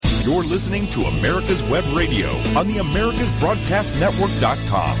You're listening to America's Web Radio on the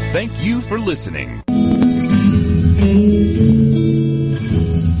AmericasBroadcastNetwork.com. Thank you for listening.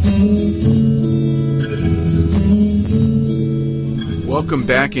 Welcome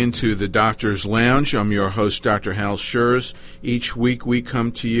back into the Doctor's Lounge. I'm your host, Dr. Hal Sherz. Each week we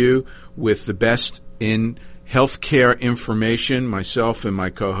come to you with the best in healthcare information, myself and my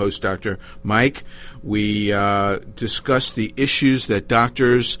co-host, Dr. Mike. We discuss the issues that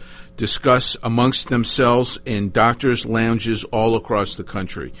doctors discuss amongst themselves in doctors' lounges all across the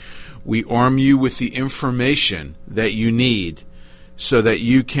country. We arm you with the information that you need so that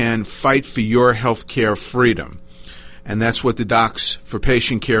you can fight for your healthcare freedom. And that's what the Docs for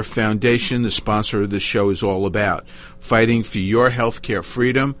Patient Care Foundation, the sponsor of this show, is all about. Fighting for your healthcare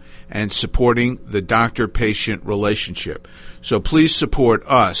freedom and supporting the doctor-patient relationship. So please support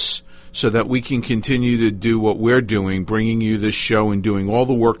us so that we can continue to do what we're doing, bringing you this show and doing all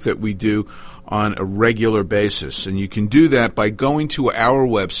the work that we do on a regular basis. And you can do that by going to our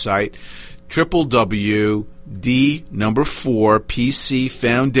website,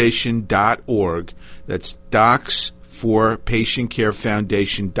 www.d4pcfoundation.org. That's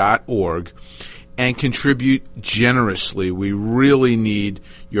docs4patientcarefoundation.org, and contribute generously. We really need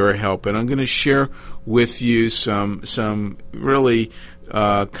your help. And I'm going to share with you some really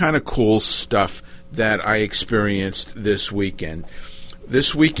kind of cool stuff that I experienced this weekend.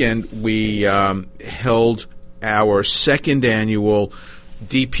 This weekend we held our second annual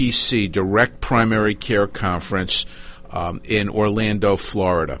DPC, Direct Primary Care Conference, in Orlando,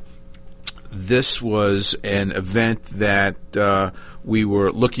 Florida. This was an event that we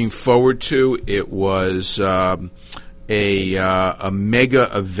were looking forward to. It was a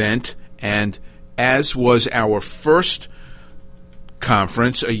mega event, and as was our first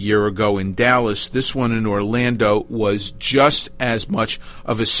conference a year ago in Dallas, this one in Orlando was just as much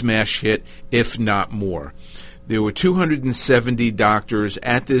of a smash hit, if not more. There were 270 doctors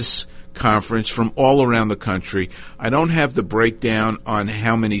at this conference from all around the country. I don't have the breakdown on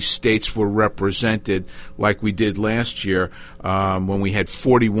how many states were represented like we did last year when we had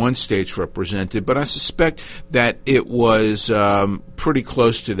 41 states represented, but I suspect that it was pretty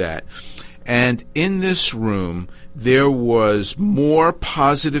close to that. And in this room, there was more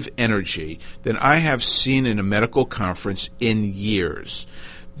positive energy than I have seen in a medical conference in years.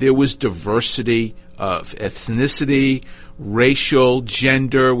 There was diversity of ethnicity, racial,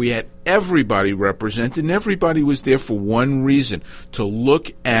 gender. We had everybody represented, and everybody was there for one reason: to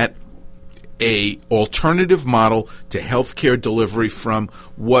look at a alternative model to healthcare delivery from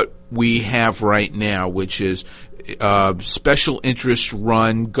what we have right now, which is special interest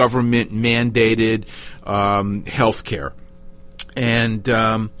run, government mandated healthcare. And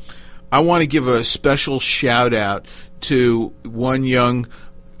I want to give a special shout out to one young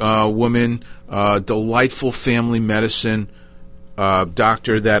woman, delightful family medicine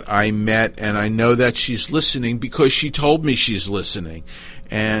doctor that I met, and I know that she's listening because she told me she's listening.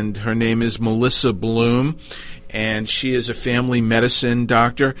 And her name is Melissa Bloom, and she is a family medicine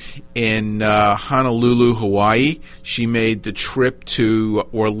doctor in Honolulu, Hawaii. She made the trip to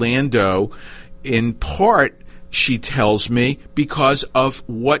Orlando in part, she tells me, because of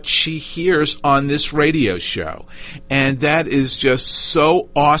what she hears on this radio show. And that is just so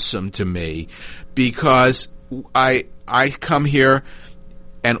awesome to me, because I come here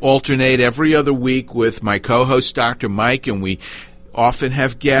and alternate every other week with my co-host, Dr. Mike, and we often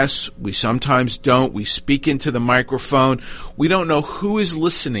have guests. We sometimes don't. We speak into the microphone. We don't know who is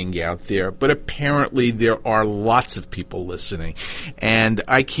listening out there, but apparently there are lots of people listening. And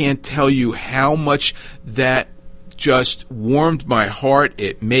I can't tell you how much that just warmed my heart.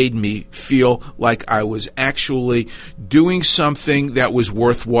 It made me feel like I was actually doing something that was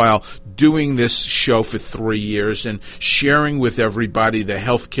worthwhile, doing this show for 3 years and sharing with everybody the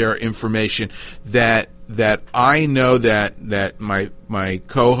healthcare information that I know, that my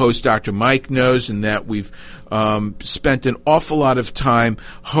co-host Dr. Mike knows, and that we've spent an awful lot of time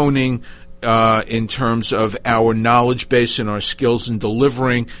honing in terms of our knowledge base and our skills in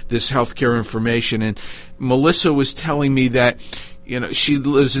delivering this healthcare information. And Melissa was telling me that, you know, she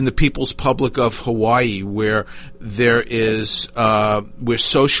lives in the People's Republic of Hawaii, where there is where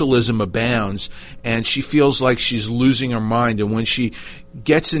socialism abounds, and she feels like she's losing her mind. And when she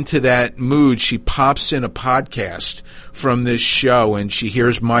gets into that mood, she pops in a podcast from this show, and she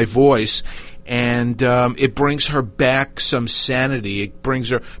hears my voice, and it brings her back some sanity. It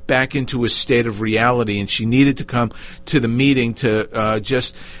brings her back into a state of reality, and she needed to come to the meeting to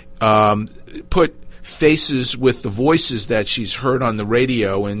just put faces with the voices that she's heard on the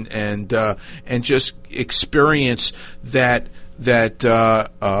radio, and just experience that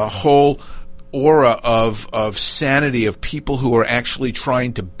whole aura of sanity, of people who are actually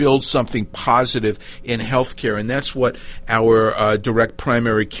trying to build something positive in healthcare, and that's what our direct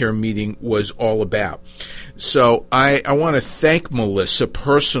primary care meeting was all about. So I want to thank Melissa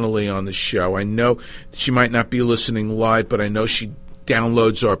personally on the show. I know she might not be listening live, but I know she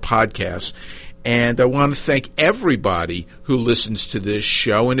downloads our podcast. And I want to thank everybody who listens to this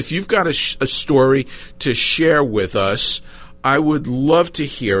show. And if you've got a story to share with us, I would love to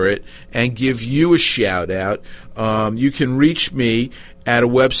hear it and give you a shout out. You can reach me at a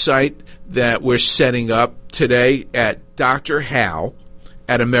website that we're setting up today at Dr. Hal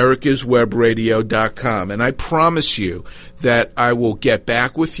at americaswebradio.com. And I promise you that I will get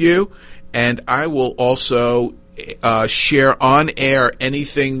back with you, and I will also share on air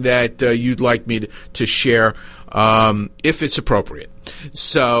anything that you'd like me to share if it's appropriate.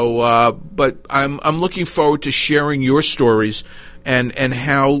 So, but I'm looking forward to sharing your stories and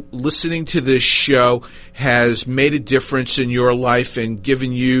how listening to this show has made a difference in your life and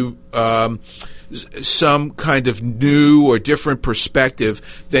given you some kind of new or different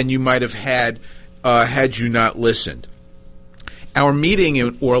perspective than you might have had you not listened. Our meeting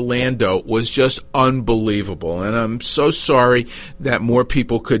in Orlando was just unbelievable, and I'm so sorry that more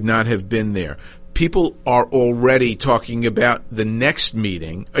people could not have been there. People are already talking about the next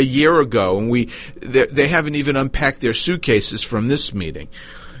meeting a year ago, and they haven't even unpacked their suitcases from this meeting.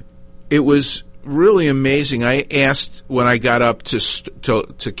 It was really amazing. I asked when I got up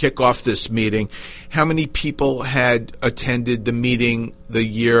to kick off this meeting how many people had attended the meeting the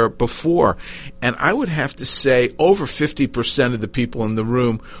year before, and I would have to say over 50% of the people in the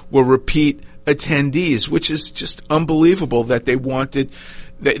room were repeat attendees, which is just unbelievable that they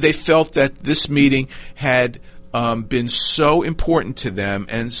felt that this meeting had been so important to them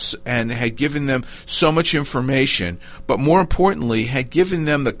and had given them so much information, but more importantly, had given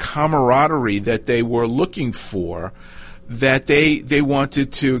them the camaraderie that they were looking for, that they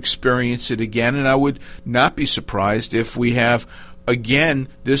wanted to experience it again. And I would not be surprised if we have, again,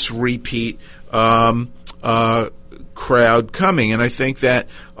 this repeat crowd coming. And I think that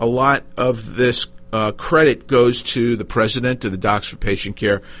a lot of this credit goes to the president of the Docs for Patient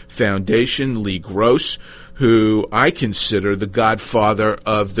Care Foundation, Lee Gross, who I consider the godfather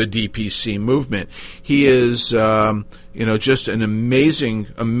of the DPC movement. He is, just an amazing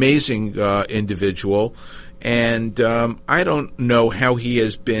individual, and I don't know how he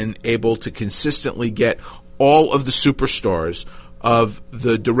has been able to consistently get all of the superstars of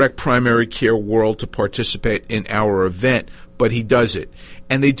the direct primary care world to participate in our event, but he does it.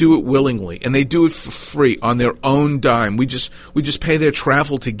 And they do it willingly, and they do it for free on their own dime. We just pay their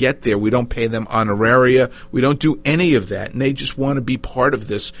travel to get there. We don't pay them honoraria. We don't do any of that, and they just want to be part of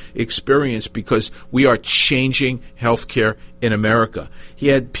this experience because we are changing healthcare in America. He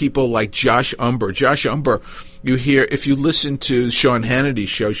had people like Josh Umber. Josh Umber, you hear, if you listen to Sean Hannity's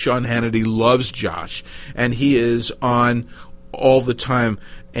show, Sean Hannity loves Josh, and he is on all the time,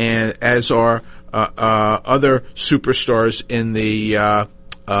 and as are other superstars in the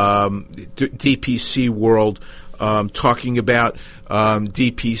DPC world, talking about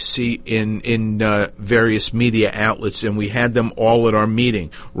DPC in various media outlets, and we had them all at our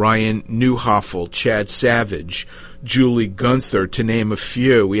meeting. Ryan Newhoffel, Chad Savage, Julie Gunther, to name a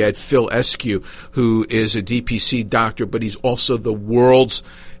few. We had Phil Eskew, who is a DPC doctor, but he's also the world's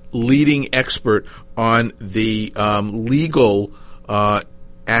leading expert on the legal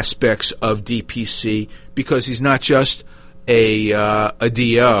aspects of DPC, because he's not just a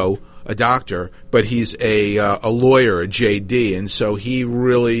DO, a doctor, but he's a lawyer, a JD, and so he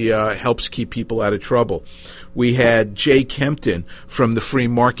really helps keep people out of trouble. We had Jay Kempton from the Free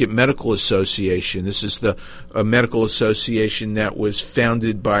Market Medical Association. This is the medical association that was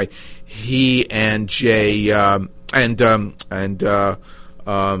founded by he and Jay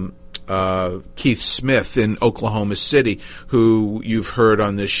Keith Smith in Oklahoma City, who you've heard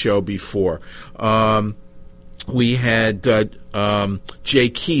on this show before. We had Jay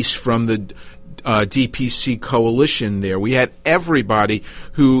Keese from the DPC Coalition there. We had everybody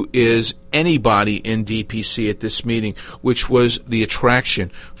who is anybody in DPC at this meeting, which was the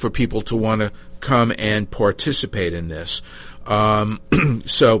attraction for people to want to come and participate in this.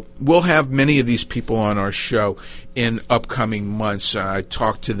 So we'll have many of these people on our show in upcoming months. I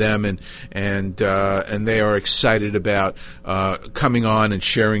talked to them, and they are excited about coming on and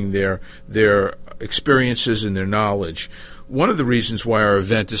sharing their experiences and their knowledge. One of the reasons why our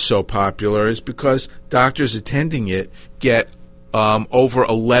event is so popular is because doctors attending it get over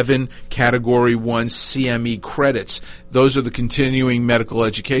 11 Category 1 CME credits. Those are the continuing medical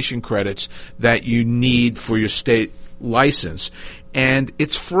education credits that you need for your state license, and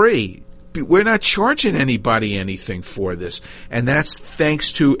it's free. We're not charging anybody anything for this, and that's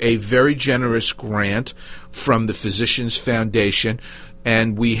thanks to a very generous grant from the Physicians Foundation.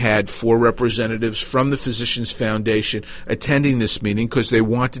 And we had 4 representatives from the Physicians Foundation attending this meeting because they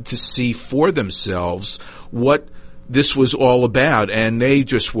wanted to see for themselves what this was all about, and they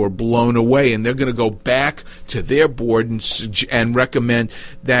just were blown away. And they're going to go back to their board and recommend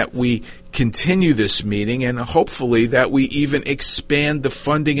that we continue this meeting, and hopefully that we even expand the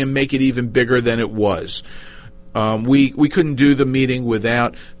funding and make it even bigger than it was. We couldn't do the meeting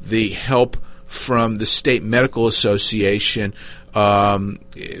without the help from the State Medical Association.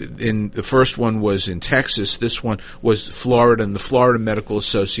 In the first one was in Texas. This one was Florida, and the Florida Medical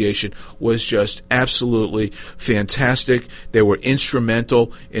Association was just absolutely fantastic. They were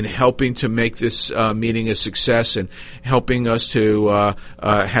instrumental in helping to make this meeting a success and helping us to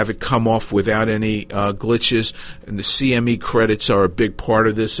have it come off without any glitches. And the CME credits are a big part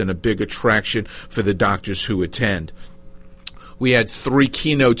of this and a big attraction for the doctors who attend. We had 3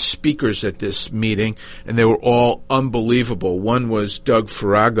 keynote speakers at this meeting, and they were all unbelievable. One was Doug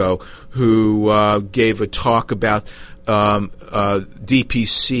Farago, who gave a talk about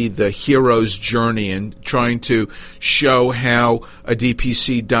DPC, the hero's journey, and trying to show how a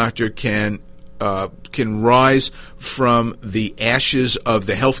DPC doctor can rise from the ashes of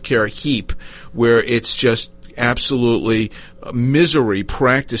the healthcare heap, where it's just absolutely misery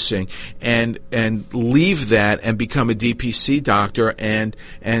practicing, and leave that and become a DPC doctor and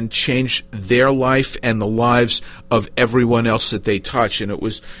change their life and the lives of everyone else that they touch. And it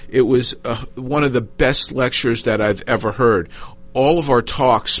was one of the best lectures that I've ever heard. All of our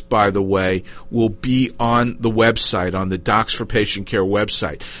talks, by the way, will be on the website, on the Docs for Patient Care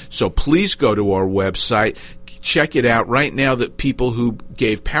website. So please go to our website. Check it out. Right now, the people who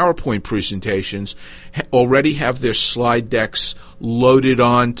gave PowerPoint presentations already have their slide decks loaded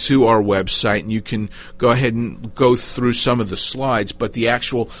onto our website, and you can go ahead and go through some of the slides, but the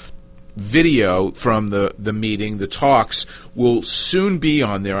actual video from the meeting, the talks, will soon be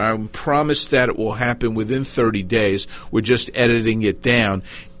on there. I promise that it will happen within 30 days. We're just editing it down,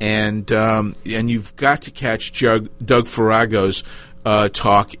 and you've got to catch Doug Farago's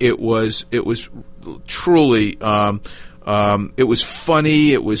talk. It was truly, it was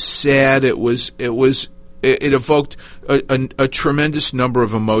funny, it was sad, it evoked a tremendous number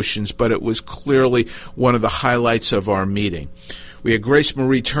of emotions, but it was clearly one of the highlights of our meeting. We had Grace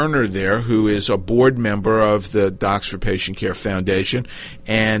Marie Turner there, who is a board member of the Docs for Patient Care Foundation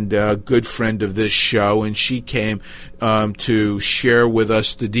and a good friend of this show, and she came to share with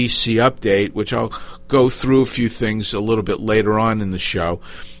us the DC update, which I'll go through a few things a little bit later on in the show.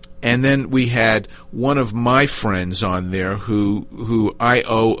 And then we had one of my friends on there who I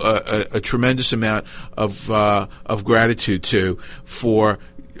owe a tremendous amount of gratitude to for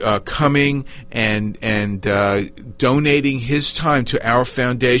coming and donating his time to our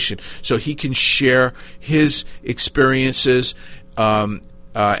foundation so he can share his experiences and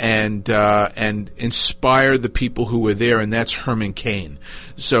inspire the people who were there, and that's Herman Cain.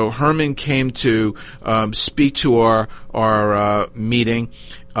 So Herman came to speak to our meeting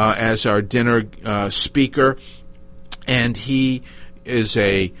as our dinner speaker, and he is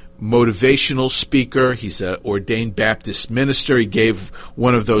a motivational speaker. He's an ordained Baptist minister. He gave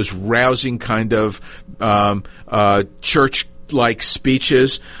one of those rousing kind of church-like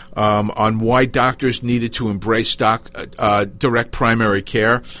speeches on why doctors needed to embrace direct primary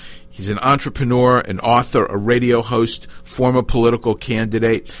care. He's an entrepreneur, an author, a radio host, former political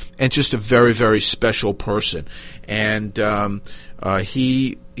candidate, and just a very, very special person. And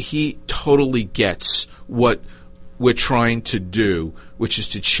he totally gets what we're trying to do, which is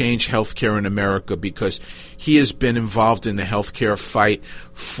to change healthcare in America, because he has been involved in the healthcare fight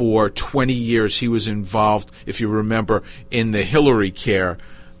for 20 years. He was involved, if you remember, in the Hillary Care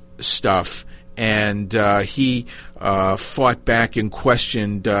stuff, and he fought back and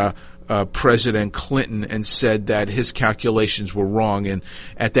questioned President Clinton and said that his calculations were wrong. And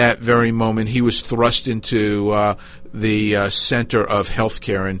at that very moment, he was thrust into the center of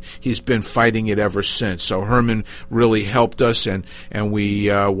healthcare, and he's been fighting it ever since. So Herman really helped us, and we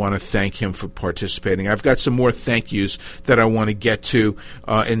want to thank him for participating. I've got some more thank yous that I want to get to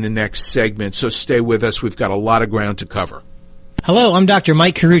in the next segment, so stay with us. We've got a lot of ground to cover. Hello, I'm Dr.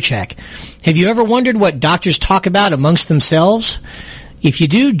 Mike Karuchak. Have you ever wondered what doctors talk about amongst themselves? If you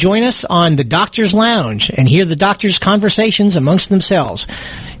do, join us on the Doctor's Lounge and hear the doctors' conversations amongst themselves.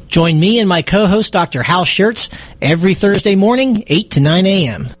 Join me and my co-host, Dr. Hal Sherz, every Thursday morning, 8 to 9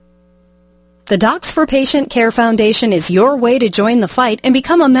 a.m. The Docs for Patient Care Foundation is your way to join the fight and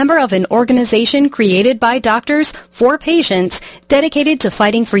become a member of an organization created by doctors for patients dedicated to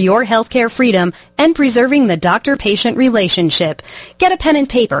fighting for your healthcare freedom and preserving the doctor-patient relationship. Get a pen and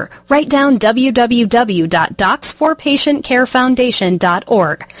paper. Write down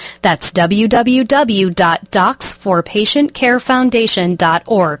www.docsforpatientcarefoundation.org. That's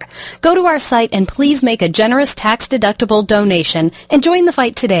www.docsforpatientcarefoundation.org. Go to our site and please make a generous tax-deductible donation and join the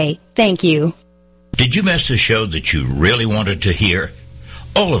fight today. Thank you. Did you miss a show that you really wanted to hear?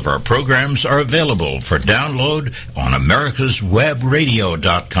 All of our programs are available for download on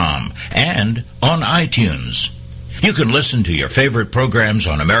americaswebradio.com and on iTunes. You can listen to your favorite programs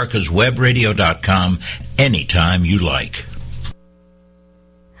on americaswebradio.com anytime you like.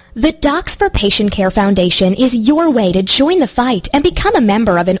 The Docs for Patient Care Foundation is your way to join the fight and become a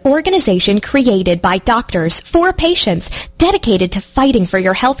member of an organization created by doctors for patients dedicated to fighting for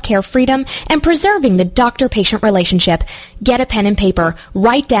your healthcare freedom and preserving the doctor-patient relationship. Get a pen and paper.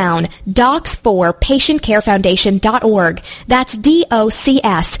 Write down docsforpatientcarefoundation.org. That's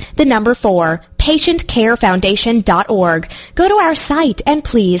DOCS, the number 4, patientcarefoundation.org. Go to our site and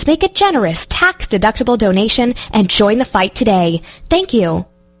please make a generous tax-deductible donation and join the fight today. Thank you.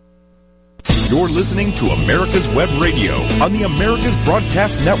 You're listening to America's Web Radio on the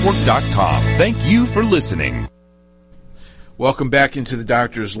AmericasBroadcastNetwork.com. Thank you for listening. Welcome back into the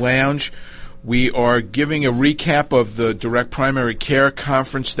Doctor's Lounge. We are giving a recap of the Direct Primary Care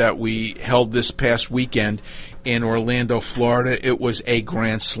Conference that we held this past weekend in Orlando, Florida. It was a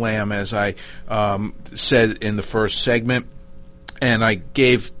grand slam, as I said in the first segment, and I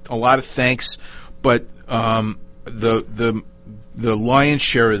gave a lot of thanks, but the lion's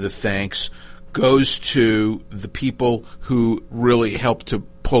share of the thanks goes to the people who really helped to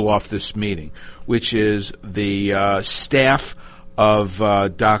pull off this meeting, which is the staff of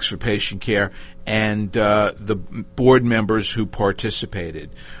Docs for Patient Care and the board members who participated.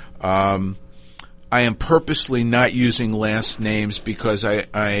 I am purposely not using last names because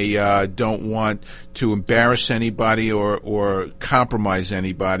I don't want to embarrass anybody or compromise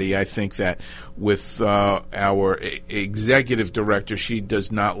anybody. I think that with our executive director, she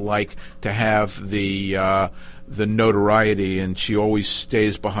does not like to have the notoriety, and she always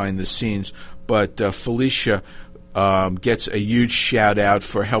stays behind the scenes. But Felicia gets a huge shout out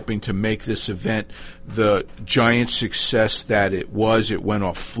for helping to make this event the giant success that it was. It went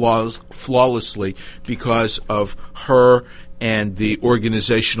off flawlessly because of her and the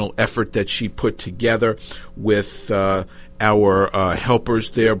organizational effort that she put together with our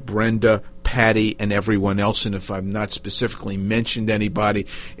helpers there, Brenda, Patty, and everyone else. And if I'm not specifically mentioned anybody,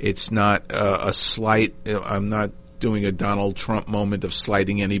 it's not a slight. I'm not doing a Donald Trump moment of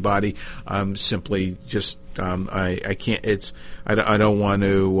slighting anybody. I'm simply just I can't. I don't want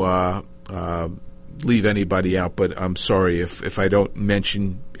to leave anybody out, but I'm sorry if I don't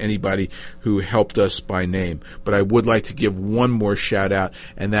mention anybody who helped us by name. But I would like to give one more shout out,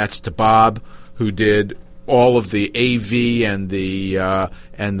 and that's to Bob, who did all of the AV and the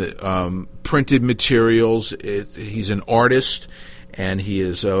printed materials. He's an artist, and he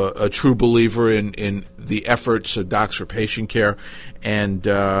is a true believer in the efforts of Docs for Patient Care, and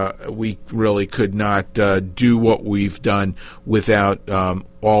we really could not do what we've done without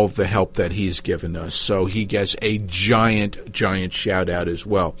all of the help that he's given us. So he gets a giant shout out as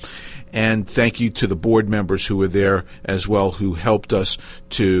well. And thank you to the board members who were there as well, who helped us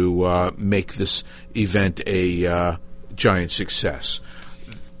to make this event a giant success.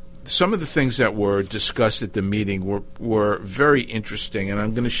 Some of the things that were discussed at the meeting were very interesting, and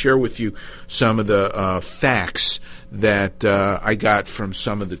I'm going to share with you some of the facts that I got from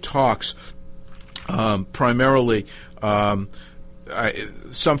some of the talks. Primarily,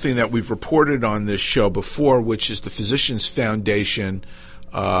 something that we've reported on this show before, which is the Physicians Foundation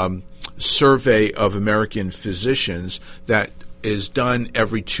survey of American physicians that is done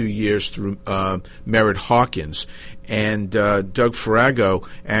every 2 years through Merritt Hawkins. And Doug Farago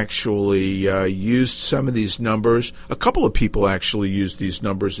actually used some of these numbers. A couple of people actually used these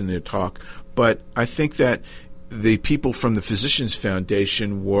numbers in their talk, but I think that the people from the Physicians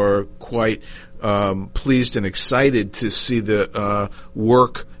Foundation were quite pleased and excited to see the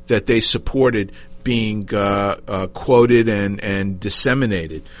work that they supported being quoted and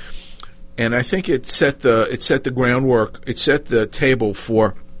disseminated. And I think it set the groundwork, it set the table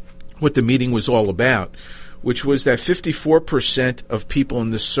for what the meeting was all about, which was that 54% of people in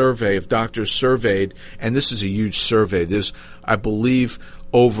this survey, of doctors surveyed, and this is a huge survey, there's, I believe,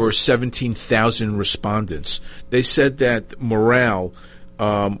 over 17,000 respondents. They said that morale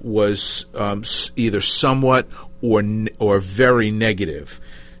was either somewhat or very negative.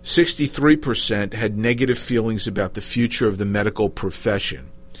 63% had negative feelings about the future of the medical profession.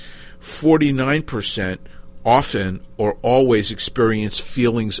 49% often or always experience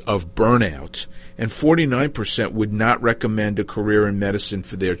feelings of burnout, and 49% would not recommend a career in medicine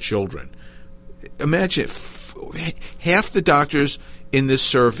for their children. Imagine, half the doctors in this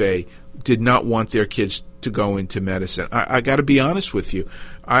survey did not want their kids to go into medicine. I got to be honest with you.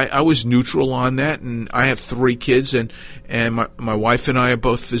 I was neutral on that, and I have 3 kids, and my wife and I are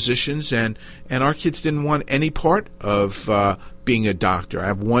both physicians, and our kids didn't want any part of being a doctor. I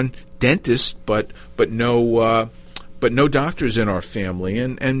have one dentist, but no doctors in our family,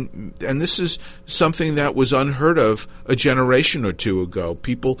 and this is something that was unheard of a generation or two ago.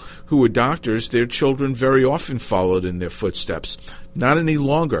 People who were doctors, their children very often followed in their footsteps. Not any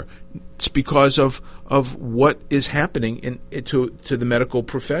longer. It's because of what is happening to the medical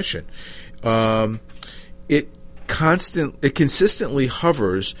profession. It consistently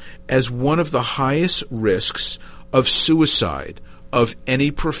hovers as one of the highest risks of suicide of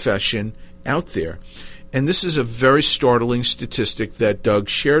any profession out there. And this is a very startling statistic that Doug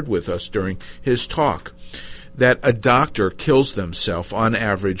shared with us during his talk, that a doctor kills themselves on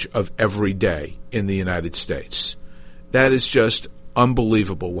average of every day in the United States. That is just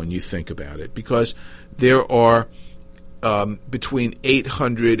unbelievable when you think about it, because there are between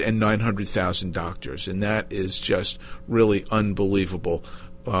 800 and 900,000 doctors, and that is just really unbelievable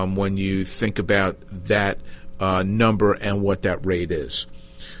when you think about that number and what that rate is.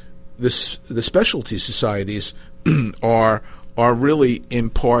 The specialty societies are really in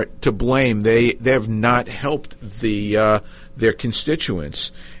part to blame. They have not helped their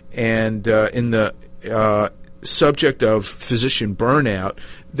constituents, and in the subject of physician burnout,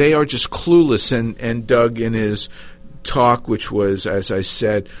 they are just clueless. And Doug, in his talk, which was, as I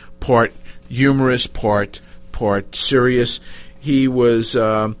said, part humorous, part serious, he was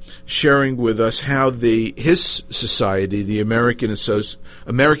sharing with us how his society, the American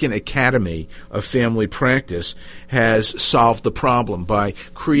Academy of Family Practice, has solved the problem by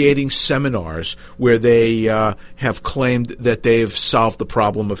creating seminars where they have claimed that they have solved the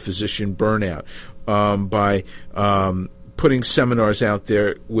problem of physician burnout by putting seminars out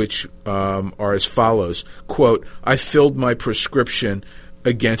there which are as follows, quote, "I filled my prescription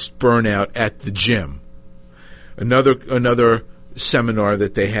against burnout at the gym." Another seminar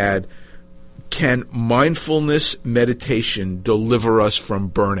that they had, "Can mindfulness meditation deliver us from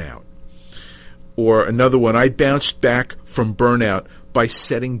burnout?" Or another one, "I bounced back from burnout by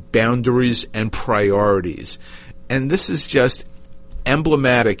setting boundaries and priorities." And this is just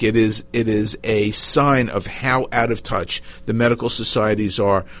emblematic. It is a sign of how out of touch the medical societies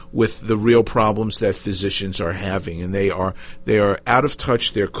are with the real problems that physicians are having, and they are out of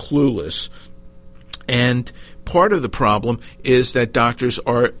touch. They're clueless. And part of the problem is that doctors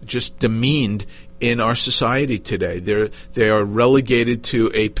are just demeaned in our society today. They are relegated to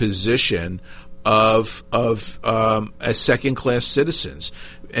a position of as second-class citizens,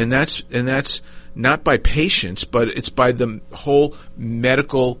 and that's not by patients, but it's by the whole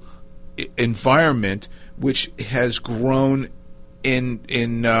medical environment, which has grown in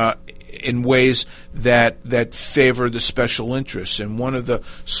ways that favor the special interests. And one of the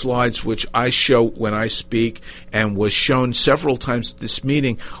slides which I show when I speak, and was shown several times at this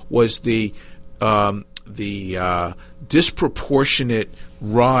meeting, was the disproportionate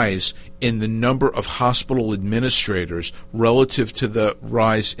rise in the number of hospital administrators relative to the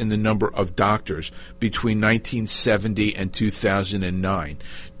rise in the number of doctors between 1970 and 2009.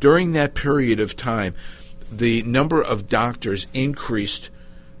 During that period of time, the number of doctors increased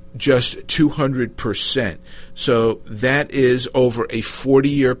just 200%. So that is over a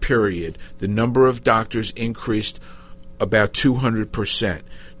 40-year period. The number of doctors increased about 200%.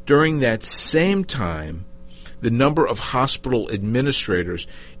 During that same time, the number of hospital administrators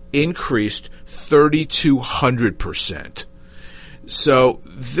increased 3,200%. So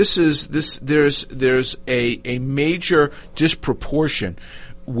there's a major disproportion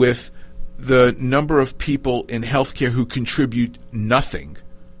with the number of people in healthcare who contribute nothing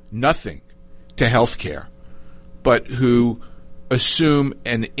to healthcare, but who assume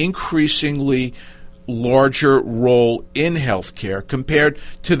an increasingly larger role in healthcare compared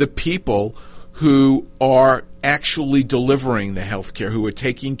to the people who are actually delivering the healthcare, who are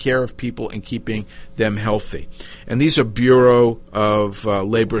taking care of people and keeping them healthy. And these are Bureau of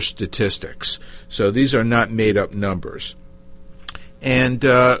Labor Statistics, so these are not made-up numbers. And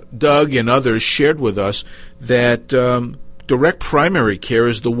Doug and others shared with us that direct primary care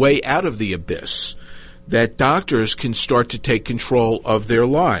is the way out of the abyss, that doctors can start to take control of their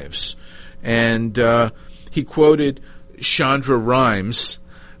lives. And he quoted Shonda Rhimes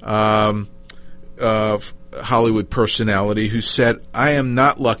Hollywood personality who said, "I am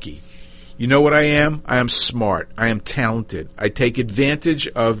not lucky. You know what I am? I am smart. I am talented. I take advantage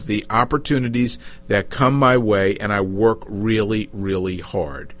of the opportunities that come my way, and I work really, really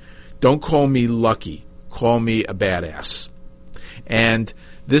hard. Don't call me lucky. Call me a badass." And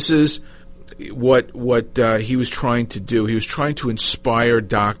this is what he was trying to do. He was trying to inspire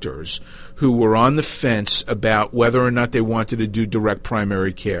doctors who were on the fence about whether or not they wanted to do direct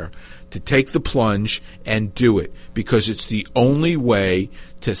primary care to take the plunge and do it, because it's the only way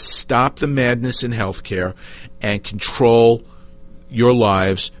to stop the madness in healthcare and control your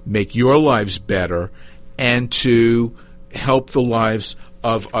lives, make your lives better, and to help the lives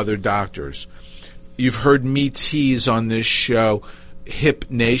of other doctors. You've heard me tease on this show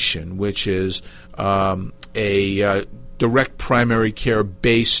HIP Nation, which is a direct primary care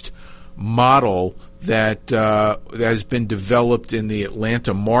based model that has been developed in the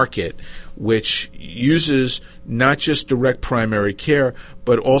Atlanta market, which uses not just direct primary care,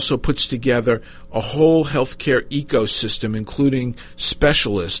 but also puts together a whole healthcare ecosystem, including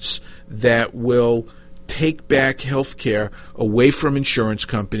specialists that will take back healthcare away from insurance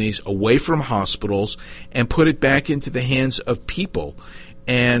companies, away from hospitals, and put it back into the hands of people.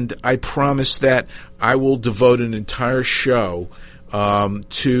 And I promise that I will devote an entire show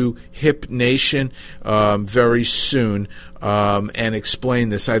to HIP Nation very soon and explain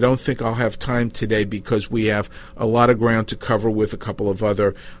this. I don't think I'll have time today because we have a lot of ground to cover with a couple of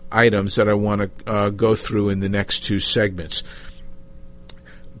other items that I want to go through in the next two segments.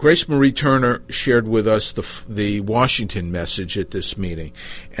 Grace Marie Turner shared with us the Washington message at this meeting,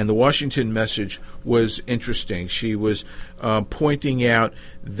 and the Washington message was interesting. She was pointing out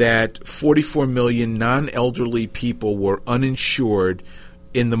that 44 million non-elderly people were uninsured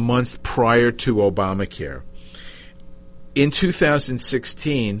in the month prior to Obamacare. In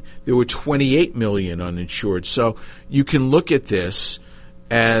 2016, there were 28 million uninsured. So you can look at this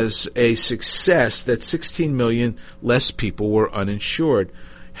as a success that 16 million less people were uninsured.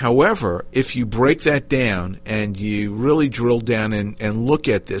 However, if you break that down and you really drill down and look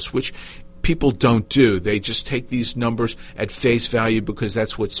at this, which people don't do, they just take these numbers at face value because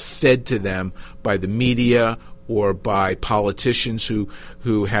that's what's fed to them by the media or by politicians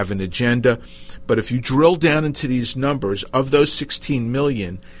who have an agenda. But if you drill down into these numbers, of those 16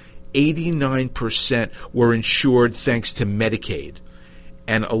 million, 89% were insured thanks to Medicaid,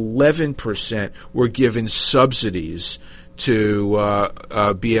 and 11% were given subsidies to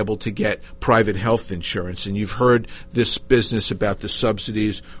be able to get private health insurance. And you've heard this business about the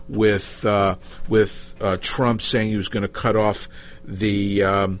subsidies with Trump saying he was going to cut off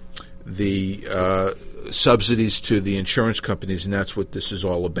the subsidies to the insurance companies, and that's what this is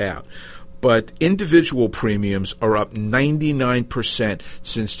all about. But individual premiums are up 99%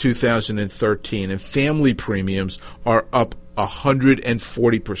 since 2013, and family premiums are up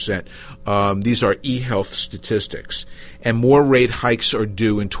 140%. These are eHealth statistics. And more rate hikes are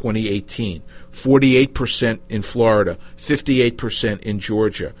due in 2018. 48% in Florida, 58% in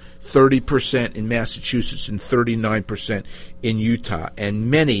Georgia, 30% in Massachusetts, and 39% in Utah. And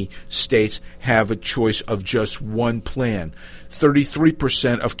many states have a choice of just one plan.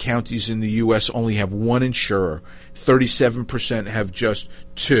 33% of counties in the U.S. only have one insurer. 37% have just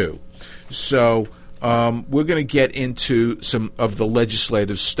two. So we're going to get into some of the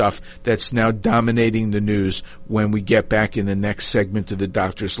legislative stuff that's now dominating the news when we get back in the next segment of the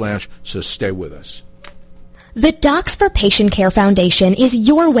Doctor's Lounge, so stay with us. The Docs for Patient Care Foundation is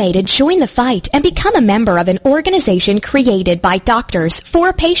your way to join the fight and become a member of an organization created by doctors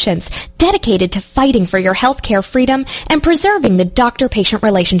for patients, dedicated to fighting for your healthcare freedom and preserving the doctor-patient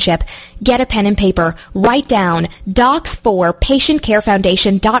relationship. Get a pen and paper. Write down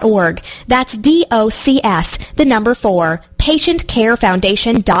docs4patientcarefoundation.org. That's DOCS, the number 4,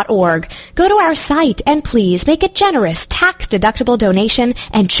 patientcarefoundation.org. Go to our site and please make a generous tax-deductible donation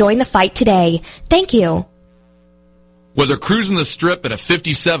and join the fight today. Thank you. Whether cruising the strip in a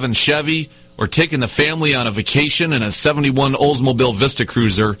 57 Chevy or taking the family on a vacation in a 71 Oldsmobile Vista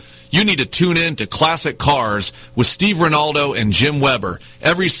Cruiser, you need to tune in to Classic Cars with Steve Ronaldo and Jim Weber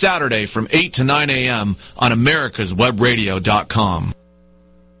every Saturday from 8 to 9 a.m. on americaswebradio.com.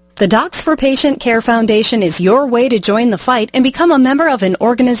 The Docs for Patient Care Foundation is your way to join the fight and become a member of an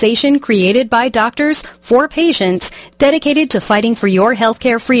organization created by doctors for patients, dedicated to fighting for your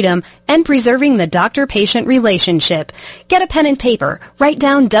healthcare freedom and preserving the doctor-patient relationship. Get a pen and paper. Write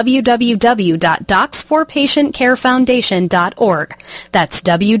down www.docs4patientcarefoundation.org. That's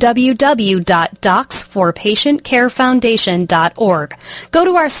www.docs4patientcarefoundation.org. Go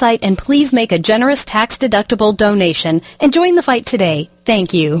to our site and please make a generous tax-deductible donation and join the fight today.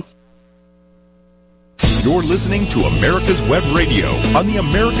 Thank you. You're listening to America's Web Radio on the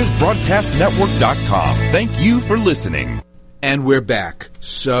AmericasBroadcastNetwork.com. Thank you for listening. And we're back.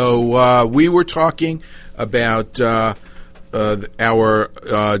 So we were talking about our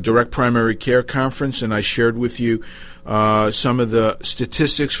direct primary care conference, and I shared with you some of the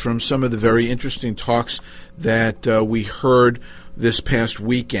statistics from some of the very interesting talks that we heard this past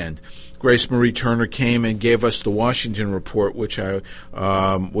weekend. Grace Marie Turner came and gave us the Washington report, which I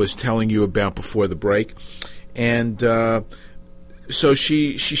was telling you about before the break. And so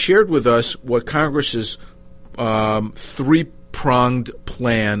she shared with us what Congress's three-pronged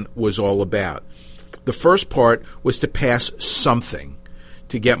plan was all about. The first part was to pass something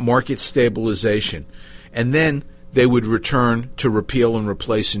to get market stabilization, and then they would return to repeal and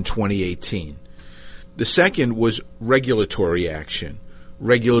replace in 2018. The second was regulatory action.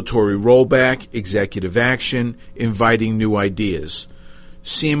 Regulatory rollback, executive action, inviting new ideas.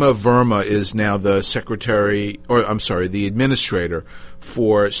 Seema Verma is now the the administrator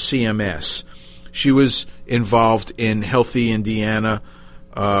for CMS. She was involved in Healthy Indiana,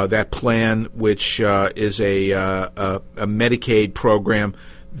 that plan, which is a Medicaid program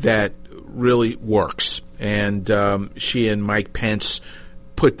that really works. And she and Mike Pence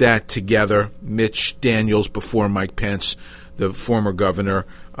put that together. Mitch Daniels before Mike Pence, the former governor,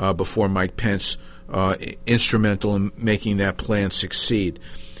 before Mike Pence, instrumental in making that plan succeed.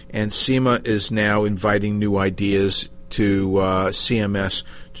 And SEMA is now inviting new ideas to CMS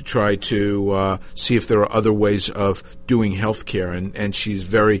to try to see if there are other ways of doing health care. And she's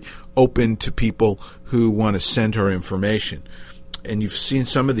very open to people who want to send her information. And you've seen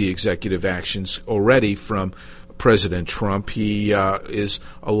some of the executive actions already from President Trump. He is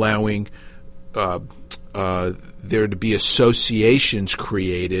allowing there to be associations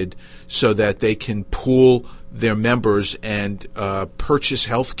created so that they can pool their members and purchase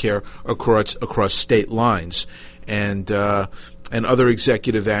health care across state lines. And other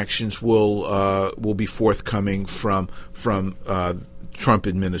executive actions will be forthcoming from Trump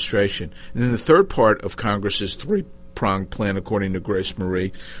administration. And then the third part of Congress's three-pronged plan, according to Grace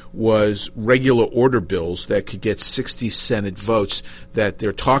Marie, was regular order bills that could get 60 Senate votes that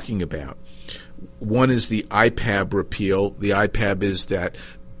they're talking about. One is the IPAB repeal. The IPAB is that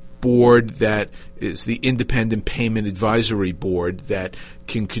board that is the Independent Payment Advisory Board that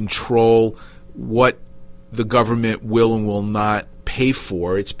can control what the government will and will not pay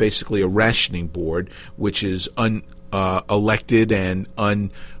for. It's basically a rationing board, which is elected and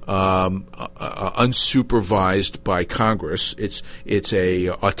unsupervised by Congress. It's a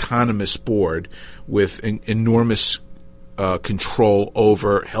autonomous board with enormous control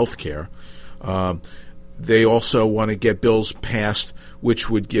over health care. They also want to get bills passed which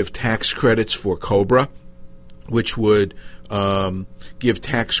would give tax credits for COBRA, which would give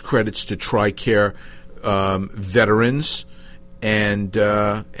tax credits to TRICARE veterans, and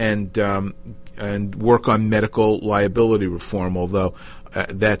work on medical liability reform. Although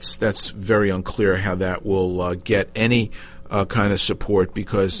that's very unclear how that will get any kind of support,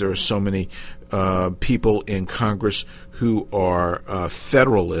 because there are so many people in Congress who are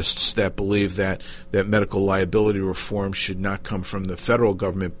federalists that believe that medical liability reform should not come from the federal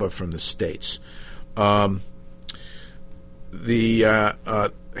government but from the states. The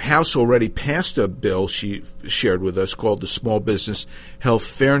House already passed a bill she shared with us called the Small Business Health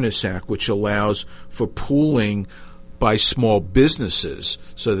Fairness Act, which allows for pooling by small businesses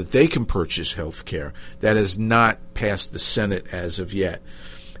so that they can purchase health care. That has not passed the Senate as of yet.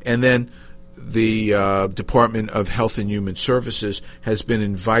 And then the Department of Health and Human Services has been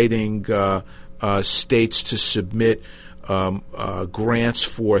inviting states to submit grants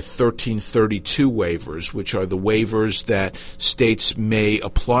for 1332 waivers, which are the waivers that states may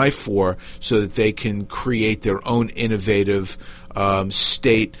apply for so that they can create their own innovative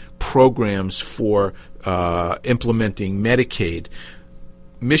state programs for implementing Medicaid.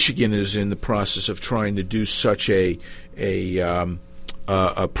 Michigan is in the process of trying to do such a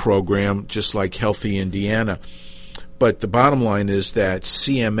program, just like Healthy Indiana. But the bottom line is that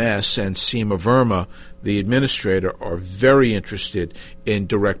CMS and Seema Verma, the administrator, are very interested in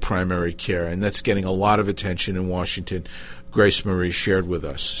direct primary care, and that's getting a lot of attention in Washington. Grace Marie shared with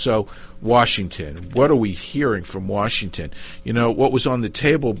us. So, Washington, what are we hearing from Washington? You know, what was on the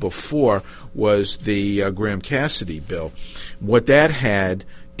table before was the Graham Cassidy bill. What that had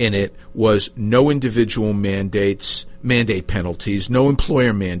in it was no individual mandate penalties, no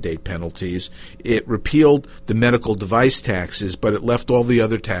employer mandate penalties. It repealed the medical device taxes, but it left all the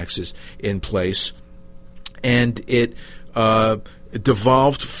other taxes in place. And it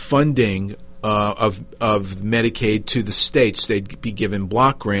devolved funding of Medicaid to the states. They'd be given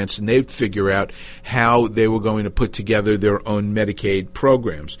block grants, and they'd figure out how they were going to put together their own Medicaid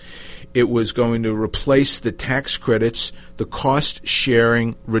programs. It was going to replace the tax credits, the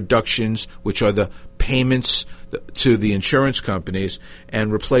cost-sharing reductions, which are the payments to the insurance companies,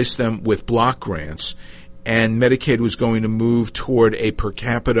 and replace them with block grants. And Medicaid was going to move toward a per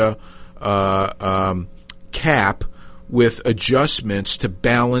capita cap with adjustments to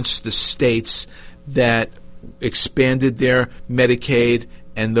balance the states that expanded their Medicaid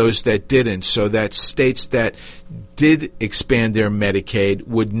and those that didn't, so that states that did expand their Medicaid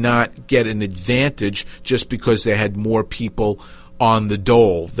would not get an advantage just because they had more people on the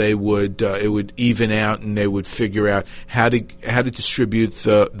dole. They would it would even out, and they would figure out how to distribute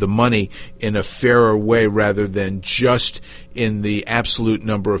the money in a fairer way rather than just in the absolute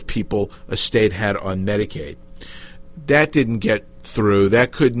number of people a state had on Medicaid. That didn't get through.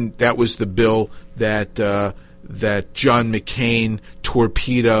 That was the bill that John McCain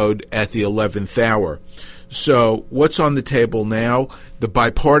torpedoed at the 11th hour. So what's on the table now? The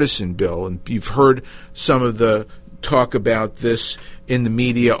bipartisan bill, and you've heard some of the talk about this in the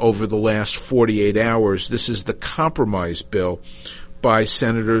media over the last 48 hours. This is the compromise bill by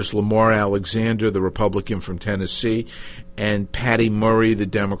Senators Lamar Alexander, the Republican from Tennessee, and Patty Murray, the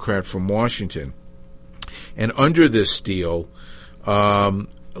Democrat from Washington. And under this deal,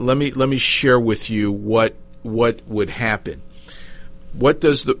 let me share with you what would happen. What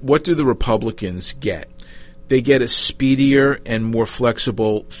do the Republicans get? They get a speedier and more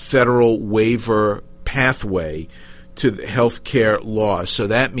flexible federal waiver pathway to the health care law. So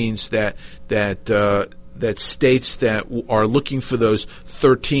that means that states that are looking for those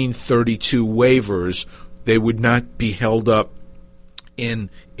 1332 waivers, they would not be held up in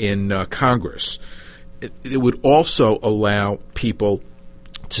Congress. It would also allow people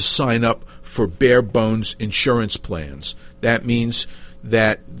to sign up for bare bones insurance plans. That means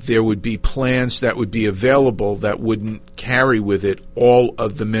that there would be plans that would be available that wouldn't carry with it all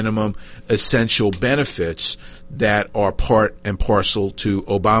of the minimum essential benefits that are part and parcel to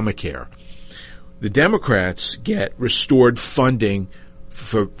Obamacare. The Democrats get restored funding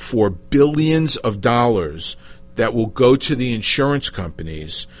for billions of dollars that will go to the insurance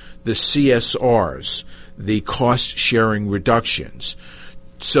companies, the CSRs, the cost-sharing reductions,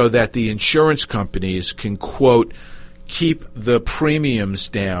 so that the insurance companies can, quote, keep the premiums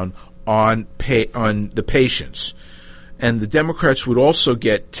down on the patients. And the Democrats would also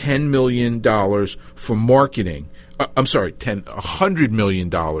get $10 million for marketing. $100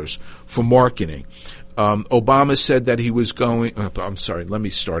 million for marketing. Obama said that he was going let me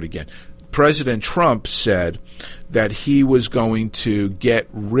start again. President Trump said that he was going to get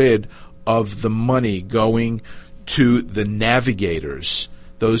rid of the money going to the navigators,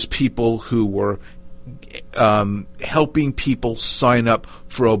 those people who were helping people sign up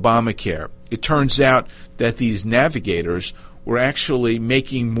for Obamacare. It turns out that these navigators were actually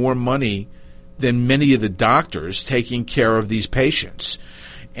making more money than many of the doctors taking care of these patients.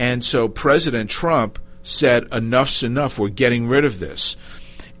 And so President Trump said, enough's enough, we're getting rid of this.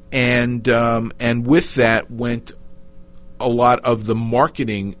 And with that went a lot of the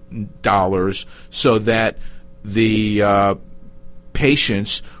marketing dollars so that the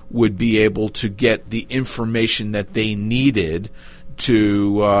patients would be able to get the information that they needed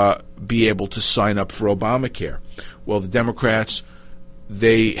to be able to sign up for Obamacare. Well, the Democrats,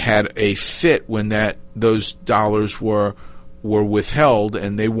 they had a fit when those dollars were withheld,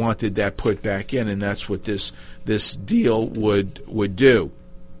 and they wanted that put back in, and that's what this deal would do.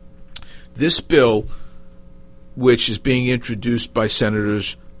 This bill, which is being introduced by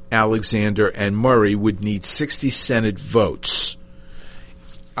Senators Alexander and Murray, would need 60 Senate votes.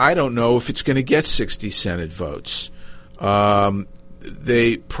 I don't know if it's going to get 60 Senate votes.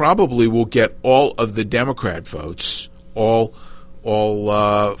 They probably will get all of the Democrat votes, all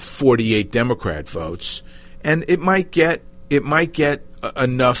 48 Democrat votes, and it might get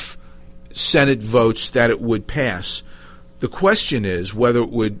enough Senate votes that it would pass. The question is whether it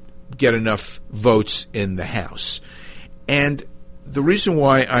would get enough votes in the House. And the reason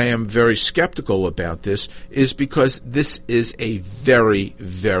why I am very skeptical about this is because this is a very,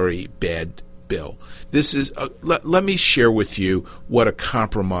 very bad bill. This is let me share with you what a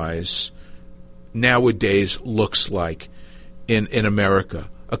compromise nowadays looks like in America.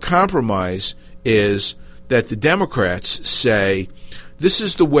 A compromise is that the Democrats say, this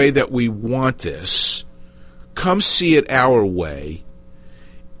is the way that we want this. Come see it our way,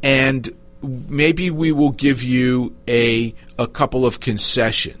 and maybe we will give you a couple of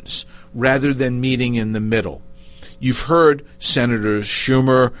concessions rather than meeting in the middle. You've heard Senators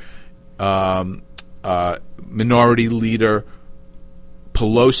Schumer, Minority Leader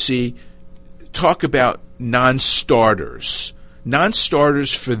Pelosi talk about non-starters.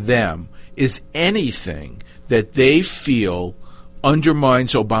 Non-starters for them is anything that they feel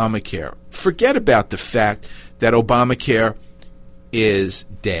undermines Obamacare. Forget about the fact that Obamacare is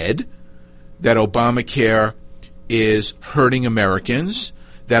dead, that Obamacare is hurting Americans,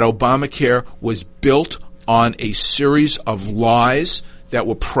 that Obamacare was built on a series of lies that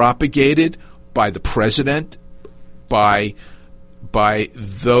were propagated by the president, by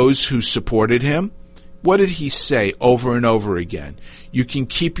those who supported him. What did he say over and over again? You can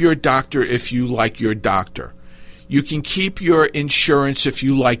keep your doctor if you like your doctor. You can keep your insurance if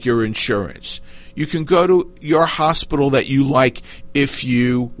you like your insurance. You can go to your hospital that you like if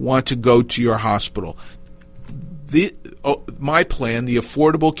you want to go to your hospital. My plan, the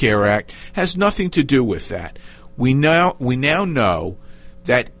Affordable Care Act, has nothing to do with that. We now know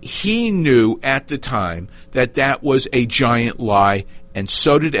that he knew at the time that that was a giant lie, and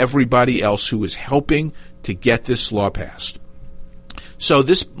so did everybody else who was helping to get this law passed. So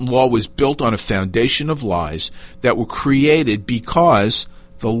this law was built on a foundation of lies that were created because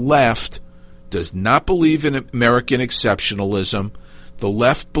the left does not believe in American exceptionalism. The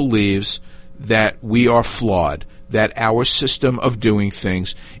left believes that we are flawed, that our system of doing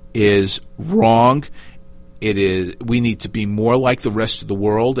things is wrong. We need to be more like the rest of the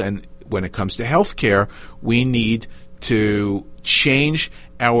world, and when it comes to health care, we need to change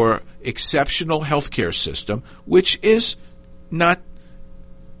our exceptional health care system, which is not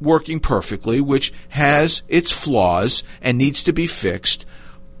working perfectly, which has its flaws and needs to be fixed,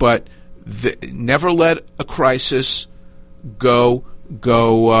 but never let a crisis go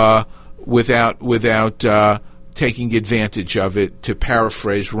without taking advantage of it, to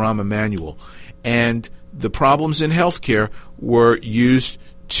paraphrase Rahm Emanuel. And the problems in healthcare were used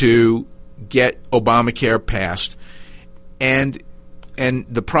to get Obamacare passed, and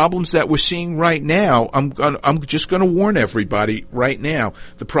the problems that we're seeing right now, I'm just going to warn everybody right now.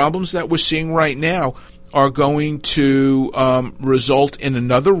 The problems that we're seeing right now are going to result in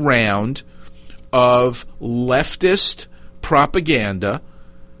another round of leftist propaganda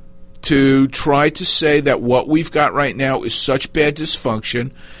to try to say that what we've got right now is such bad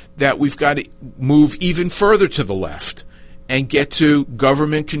dysfunction that we've got to move even further to the left and get to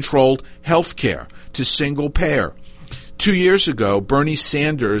government-controlled health care, to single payer. 2 years ago, Bernie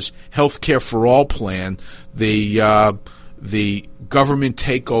Sanders' Health Care for All plan, the government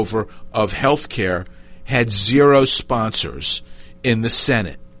takeover of health care, had 0 sponsors in the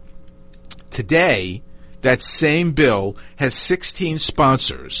Senate. Today, that same bill has 16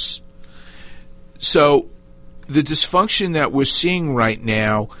 sponsors. So the dysfunction that we're seeing right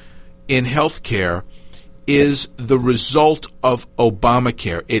now in health care is the result of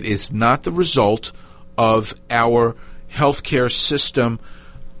Obamacare. It is not the result of our healthcare system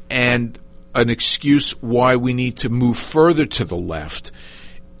and an excuse why we need to move further to the left.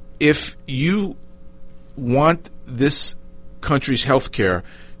 If you want this country's healthcare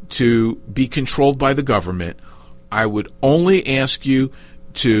to be controlled by the government, I would only ask you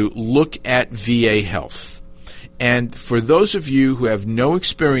to look at VA health. And for those of you who have no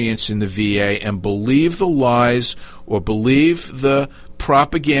experience in the VA and believe the lies or believe the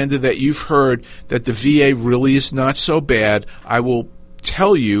propaganda that you've heard that the VA really is not so bad, I will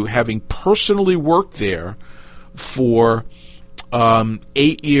tell you, having personally worked there for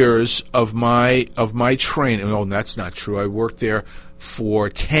 8 years of my training. Oh, that's not true. I worked there for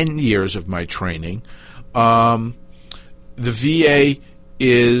 10 years of my training. The VA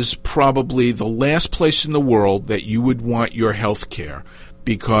is probably the last place in the world that you would want your health care,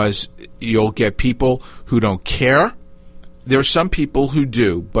 because you'll get people who don't care. There are some people who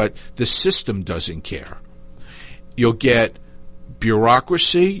do, but the system doesn't care. You'll get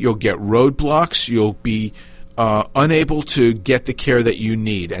bureaucracy, you'll get roadblocks, you'll be unable to get the care that you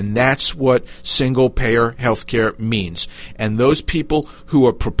need. And that's what single-payer health care means. And those people who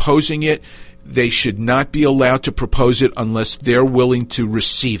are proposing it, they should not be allowed to propose it unless they're willing to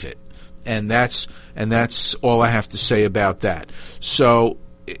receive it. And that's all I have to say about that. So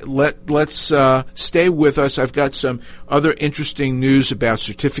let's stay with us. I've got some other interesting news about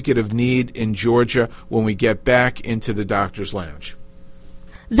Certificate of Need in Georgia when we get back into the Doctor's Lounge.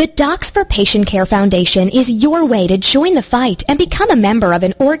 The Docs for Patient Care Foundation is your way to join the fight and become a member of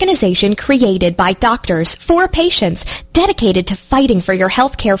an organization created by doctors for patients, dedicated to fighting for your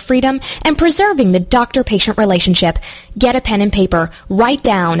healthcare freedom and preserving the doctor-patient relationship. Get a pen and paper. Write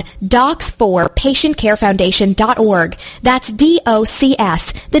down docs4patientcarefoundation.org. That's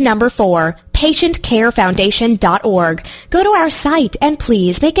DOCS, the number 4, patientcarefoundation.org. Go to our site and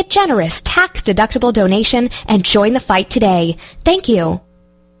please make a generous tax-deductible donation and join the fight today. Thank you.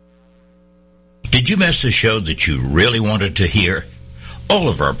 Did you miss a show that you really wanted to hear? All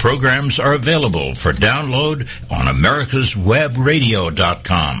of our programs are available for download on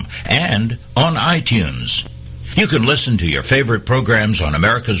americaswebradio.com and on iTunes. You can listen to your favorite programs on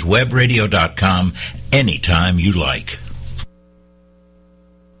americaswebradio.com anytime you like.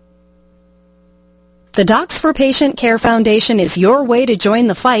 The Docs for Patient Care Foundation is your way to join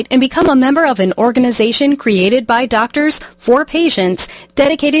the fight and become a member of an organization created by doctors for patients,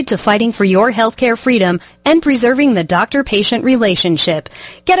 dedicated to fighting for your healthcare freedom and preserving the doctor-patient relationship.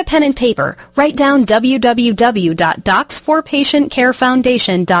 Get a pen and paper. Write down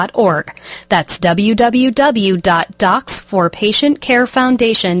www.docs4patientcarefoundation.org. That's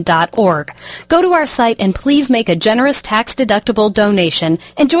www.docs4patientcarefoundation.org. Go to our site and please make a generous tax-deductible donation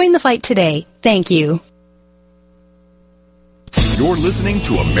and join the fight today. Thank you. You're listening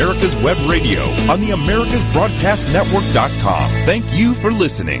to America's Web Radio on the AmericasBroadcastNetwork.com. Thank you for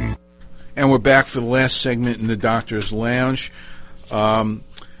listening. And we're back for the last segment in the Doctor's Lounge.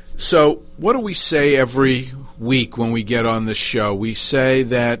 So what do we say every week when we get on the show? We say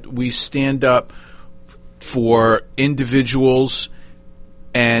that we stand up for individuals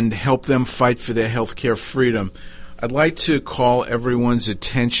and help them fight for their healthcare freedom. I'd like to call everyone's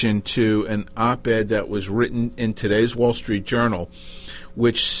attention to an op-ed that was written in today's Wall Street Journal,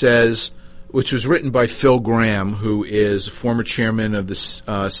 which was written by Phil Graham, who is a former chairman of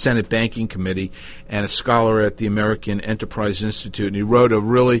the Senate Banking Committee and a scholar at the American Enterprise Institute. And he wrote a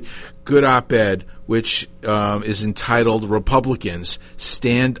really good op-ed, which is entitled "Republicans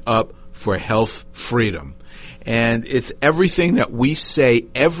Stand Up for Health Freedom." And it's everything that we say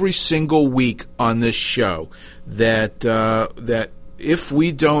every single week on this show, that if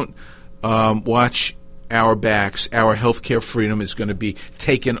we don't watch our backs, our healthcare freedom is going to be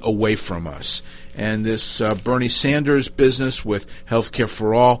taken away from us. And this Bernie Sanders business with healthcare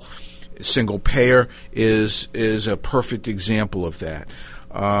for all, single payer, is a perfect example of that.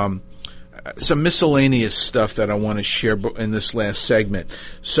 Some miscellaneous stuff that I want to share in this last segment.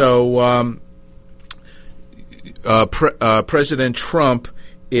 So President Trump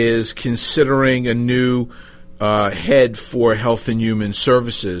is considering a new head for Health and Human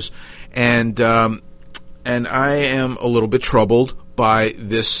Services, and I am a little bit troubled by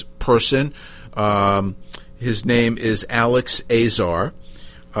this person. His name is Alex Azar.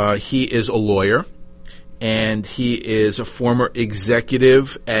 He is a lawyer, and he is a former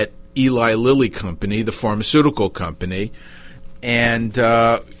executive at Eli Lilly Company, the pharmaceutical company. And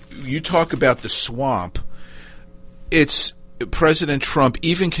you talk about the swamp. It's President Trump,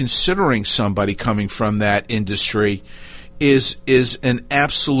 even considering somebody coming from that industry, is an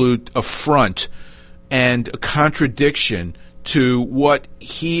absolute affront and a contradiction to what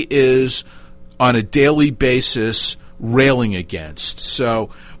he is on a daily basis railing against. So,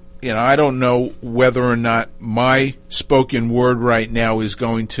 I don't know whether or not my spoken word right now is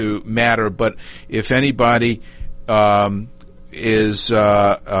going to matter, but if anybody is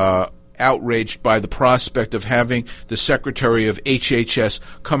outraged by the prospect of having the Secretary of HHS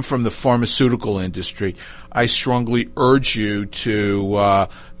come from the pharmaceutical industry, I strongly urge you to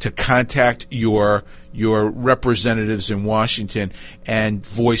contact your representatives in Washington and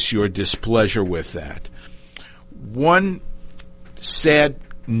voice your displeasure with that. One sad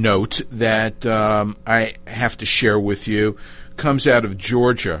note that I have to share with you comes out of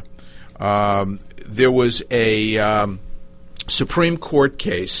Georgia. There was a Supreme Court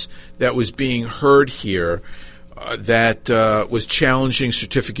case that was being heard here that was challenging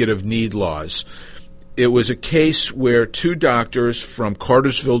certificate of need laws. It was a case where two doctors from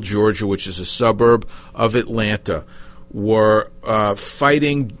Cartersville, Georgia, which is a suburb of Atlanta, were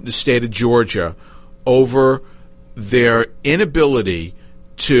fighting the state of Georgia over their inability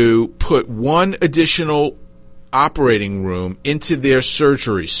to put one additional operating room into their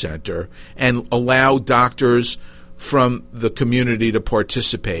surgery center and allow doctors from the community to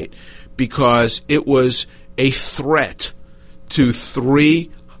participate, because it was a threat to three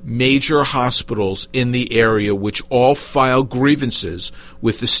major hospitals in the area, which all filed grievances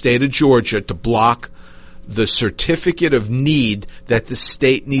with the state of Georgia to block the certificate of need that the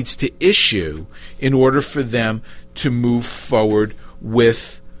state needs to issue in order for them to move forward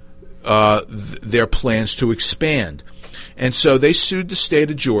with their plans to expand. And so they sued the state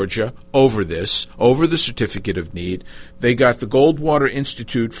of Georgia over this, over the certificate of need. They got the Goldwater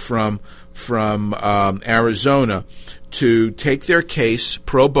Institute from Arizona to take their case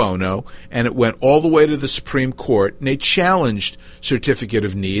pro bono, and it went all the way to the Supreme Court, and they challenged certificate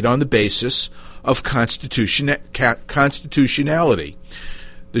of need on the basis of constitutionality.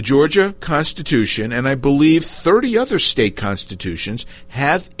 The Georgia Constitution, and I believe 30 other state constitutions,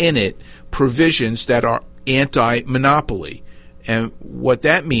 have in it provisions that are anti-monopoly. And what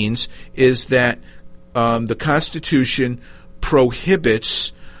that means is that the Constitution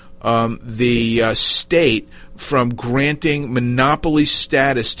prohibits the state from granting monopoly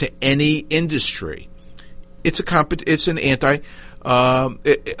status to any industry. It's a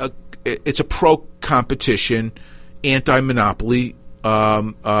pro-competition, anti-monopoly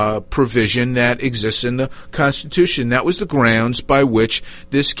provision that exists in the Constitution. That was the grounds by which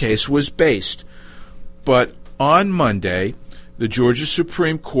this case was based. But on Monday, the Georgia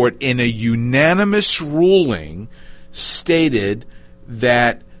Supreme Court, in a unanimous ruling, stated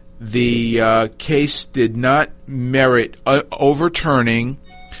that the case did not merit overturning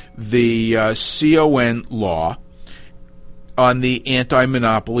the CON law on the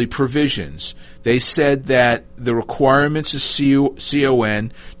anti-monopoly provisions. They said that the requirements of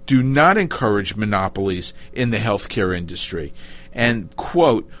CON do not encourage monopolies in the healthcare industry. And,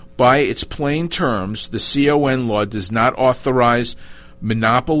 quote, by its plain terms, the CON law does not authorize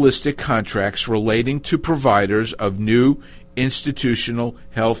monopolistic contracts relating to providers of new institutional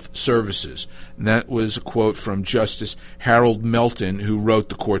health services. And that was a quote from Justice Harold Melton, who wrote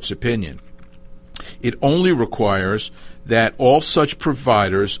the court's opinion. It only requires that all such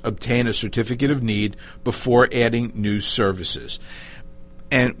providers obtain a certificate of need before adding new services.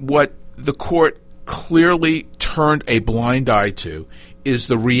 And what the court clearly turned a blind eye to is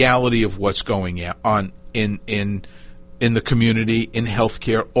the reality of what's going on in the community, in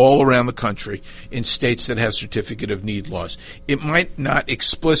healthcare, all around the country, in states that have certificate of need laws. It might not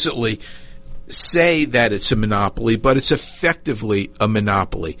explicitly say that it's a monopoly, but it's effectively a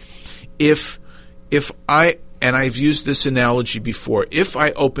monopoly. If I, and I've used this analogy before, if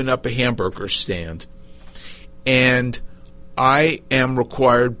I open up a hamburger stand and I am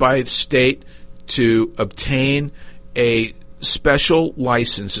required by the state to obtain a special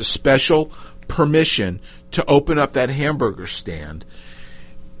license, a special permission to open up that hamburger stand,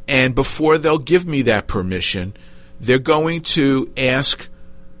 and before they'll give me that permission, they're going to ask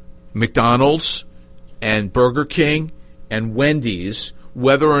McDonald's and Burger King and Wendy's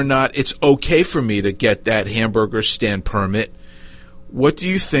whether or not it's okay for me to get that hamburger stand permit. What do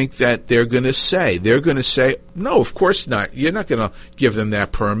you think that they're going to say? They're going to say, no, of course not. You're not going to give them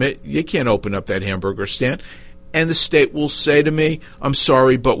that permit. You can't open up that hamburger stand. And the state will say to me, I'm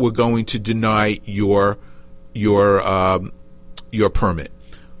sorry, but we're going to deny your permit.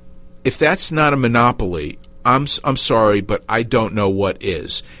 If that's not a monopoly, I'm sorry, but I don't know what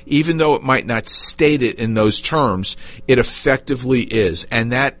is. Even though it might not state it in those terms, it effectively is.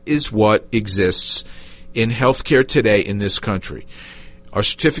 And that is what exists in healthcare today in this country. Our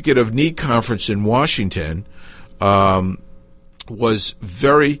Certificate of Need conference in Washington was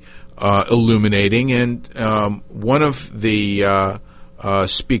very illuminating, and one of the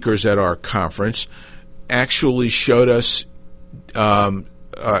speakers at our conference actually showed us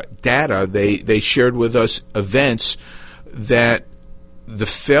data. They shared with us events that the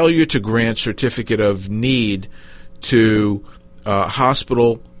failure to grant certificate of need to a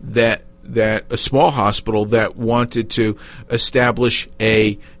hospital that a small hospital that wanted to establish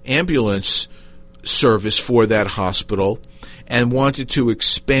a ambulance service for that hospital and wanted to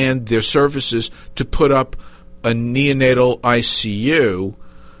expand their services to put up a neonatal ICU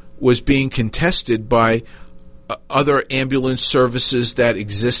was being contested by other ambulance services that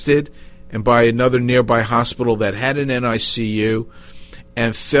existed and by another nearby hospital that had an NICU,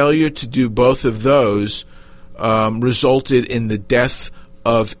 and failure to do both of those resulted in the death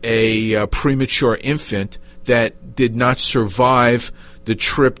of a premature infant that did not survive the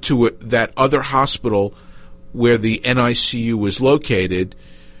trip to that other hospital where the NICU was located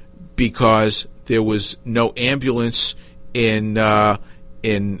because there was no ambulance in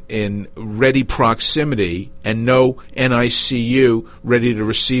ready proximity and no NICU ready to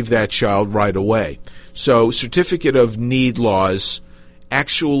receive that child right away. So certificate of need laws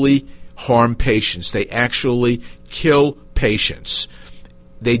actually harm patients. They actually kill patients.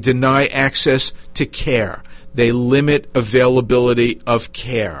 They deny access to care. They limit availability of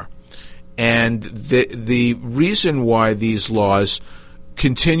care. And the reason why these laws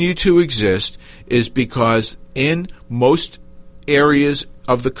continue to exist is because in most areas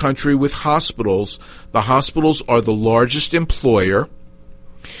of the country with hospitals. The hospitals are the largest employer.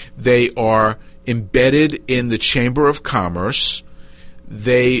 They are embedded in the Chamber of Commerce.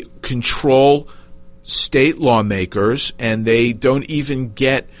 They control state lawmakers, and they don't even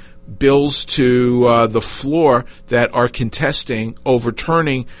get bills to the floor that are contesting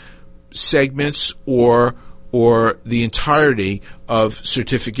overturning segments or the entirety of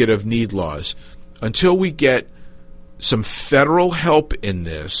Certificate of Need laws. Until we get some federal help in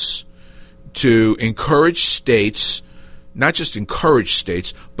this to encourage states, not just encourage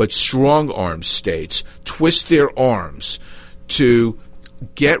states, but strong-arm states, twist their arms to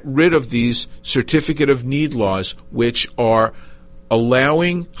get rid of these Certificate of Need laws, which are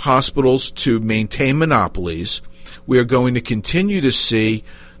allowing hospitals to maintain monopolies, we are going to continue to see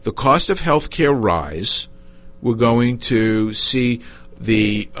the cost of health care rise. We're going to see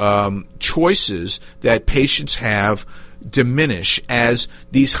the choices that patients have diminish as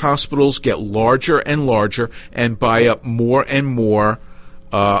these hospitals get larger and larger and buy up more and more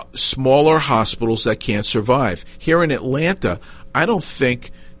smaller hospitals that can't survive. Here in Atlanta, I don't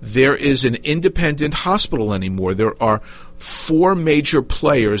think there is an independent hospital anymore. There are 4 major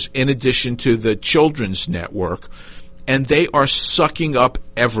players in addition to the Children's Network, and they are sucking up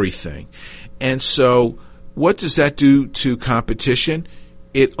everything. And so what does that do to competition?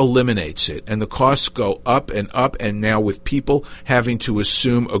 It eliminates it, and the costs go up, and now with people having to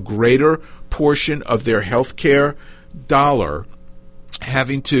assume a greater portion of their health care dollar,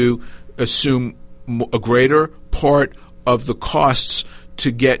 having to assume a greater part of the costs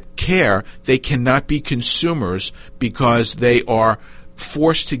to get care, they cannot be consumers because they are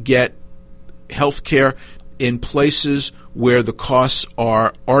forced to get health care in places where the costs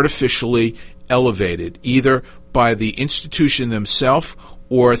are artificially elevated, either by the institution themselves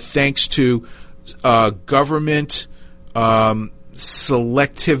or thanks to government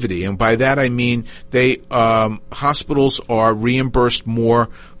selectivity. And by that I mean hospitals are reimbursed more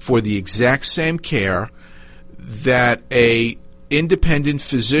for the exact same care that a independent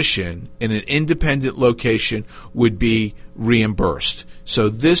physician in an independent location would be reimbursed. So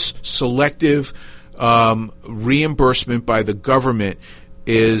this selective reimbursement by the government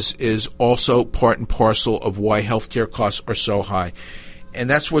is also part and parcel of why healthcare costs are so high. And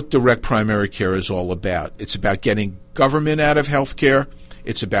that's what direct primary care is all about. It's about getting government out of healthcare.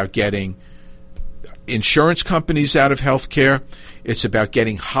 It's about getting insurance companies out of healthcare. It's about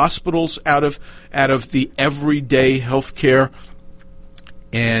getting hospitals out of the everyday healthcare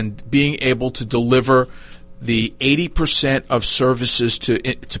and being able to deliver the 80% of services to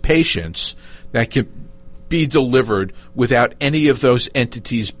patients that can be delivered without any of those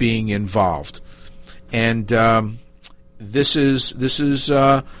entities being involved. And this is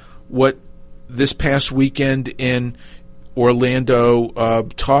what this past weekend in Orlando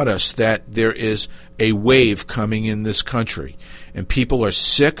taught us, that there is a wave coming in this country, and people are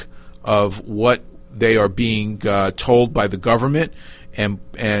sick of what they are being told by the government and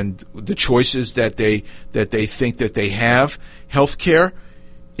the choices that they think that they have. Healthcare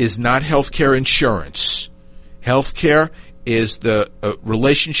is not healthcare insurance. Healthcare is the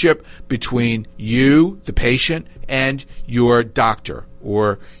relationship between you, the patient, and your doctor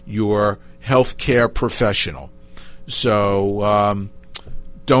or your healthcare professional. So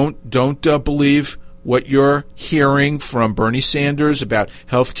don't believe what you're hearing from Bernie Sanders about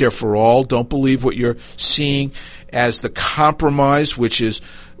healthcare for all. Don't believe what you're seeing as the compromise, which is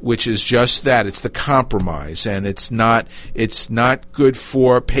just that. It's the compromise, and it's not good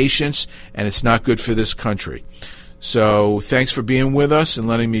for patients, and it's not good for this country. So thanks for being with us and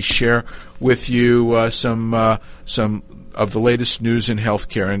letting me share with you some of the latest news in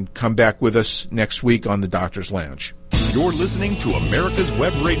healthcare, and come back with us next week on the Doctor's Lounge. You're listening to America's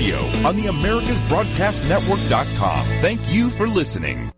Web Radio on the AmericasBroadcastNetwork.com. Thank you for listening.